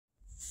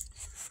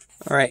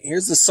All right,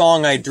 here's the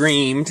song I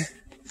dreamed.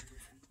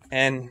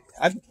 And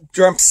I've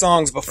dreamt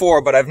songs before,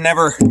 but I've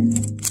never...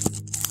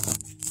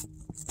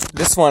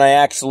 This one I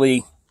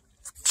actually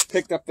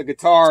picked up the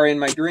guitar in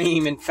my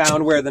dream and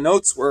found where the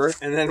notes were.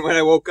 And then when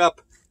I woke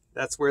up,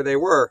 that's where they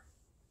were.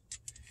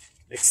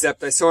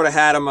 Except I sort of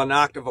had them an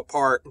octave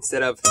apart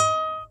instead of...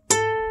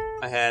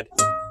 I had...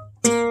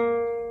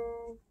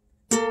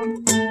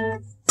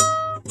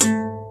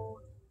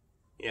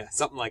 Yeah,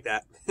 something like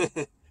that.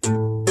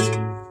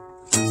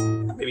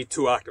 Maybe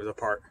 2 octaves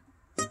apart.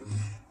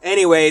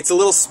 Anyway, it's a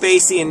little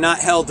spacey and not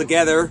held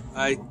together.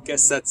 I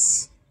guess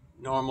that's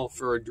normal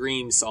for a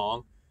dream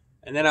song.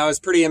 And then I was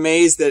pretty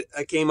amazed that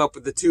I came up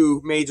with the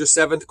 2 major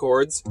 7th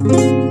chords.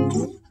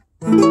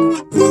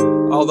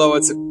 Although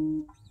it's a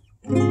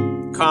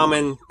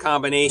common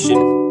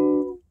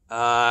combination,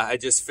 I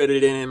just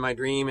fitted it in my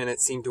dream and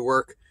it seemed to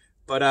work.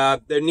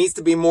 But there needs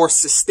to be more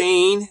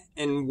sustain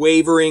and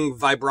wavering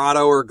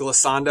vibrato or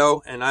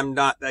glissando, and I'm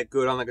not that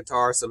good on the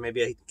guitar, so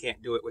maybe I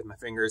can't do it with my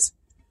fingers.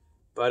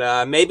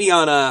 But maybe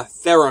on a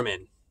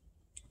theremin,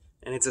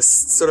 and it's a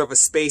sort of a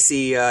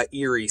spacey,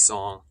 eerie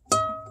song.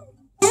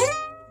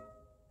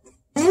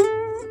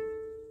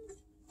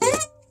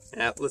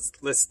 Yeah,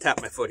 let's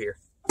tap my foot here.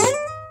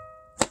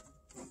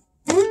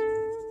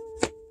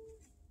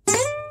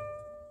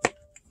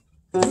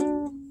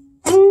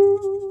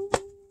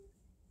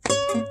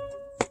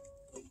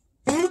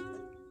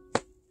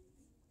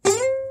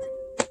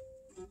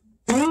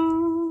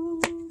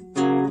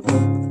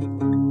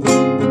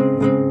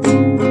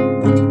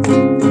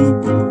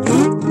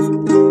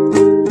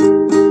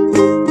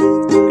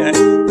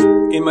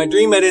 In my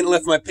dream, I didn't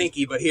lift my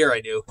pinky, but here I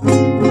do.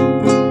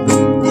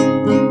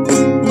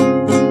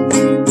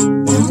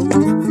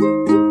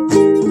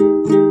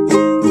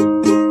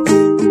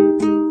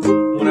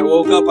 When I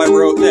woke up, I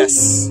wrote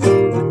this.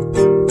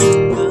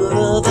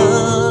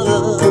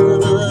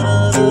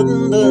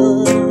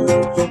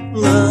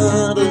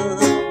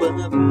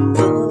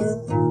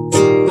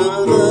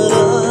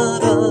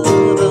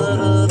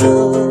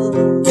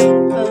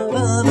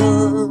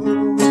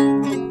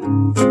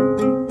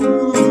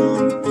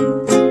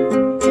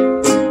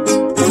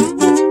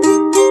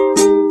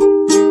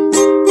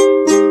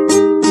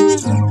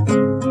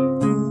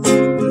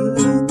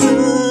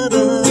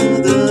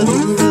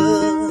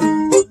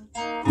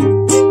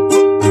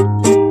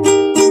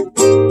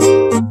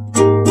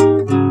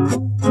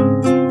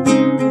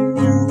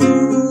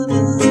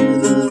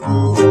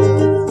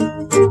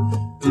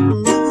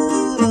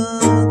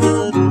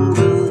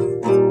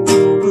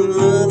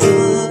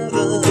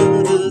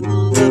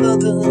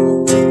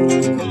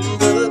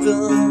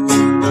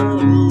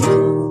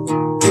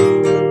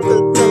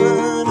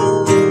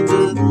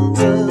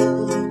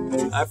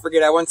 I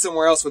forget, I went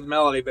somewhere else with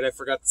melody, but I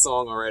forgot the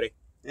song already.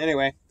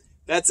 Anyway,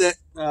 that's it.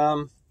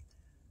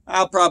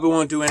 I'll probably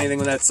won't do anything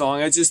with that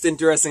song. It's just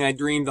interesting I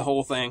dreamed the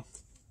whole thing.